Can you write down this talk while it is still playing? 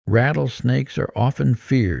Rattlesnakes are often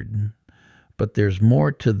feared, but there's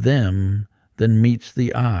more to them than meets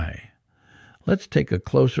the eye. Let's take a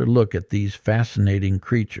closer look at these fascinating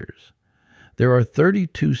creatures. There are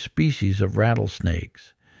 32 species of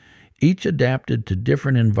rattlesnakes, each adapted to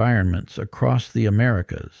different environments across the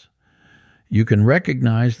Americas. You can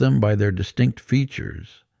recognize them by their distinct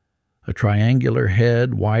features: a triangular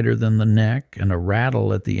head wider than the neck and a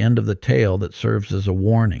rattle at the end of the tail that serves as a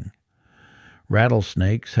warning.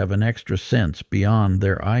 Rattlesnakes have an extra sense beyond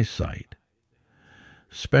their eyesight.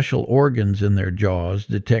 Special organs in their jaws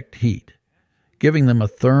detect heat, giving them a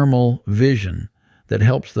thermal vision that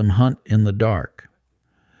helps them hunt in the dark.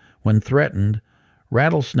 When threatened,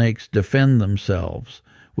 rattlesnakes defend themselves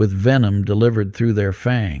with venom delivered through their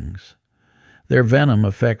fangs. Their venom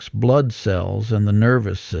affects blood cells and the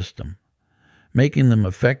nervous system, making them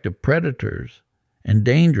effective predators and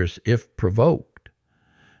dangerous if provoked.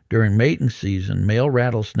 During mating season, male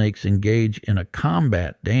rattlesnakes engage in a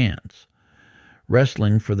combat dance,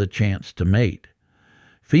 wrestling for the chance to mate.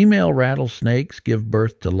 Female rattlesnakes give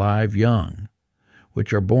birth to live young,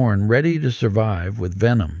 which are born ready to survive with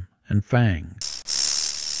venom and fangs.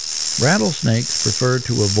 Rattlesnakes prefer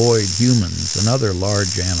to avoid humans and other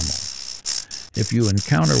large animals. If you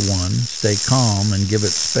encounter one, stay calm and give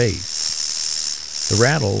it space. The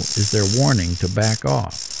rattle is their warning to back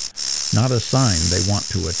off, not a sign they want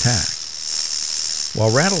to attack.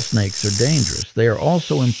 While rattlesnakes are dangerous, they are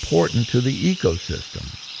also important to the ecosystem.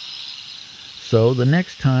 So the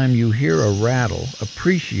next time you hear a rattle,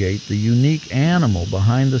 appreciate the unique animal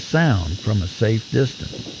behind the sound from a safe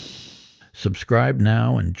distance. Subscribe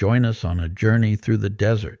now and join us on a journey through the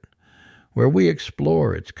desert, where we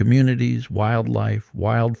explore its communities, wildlife,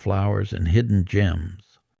 wildflowers, and hidden gems.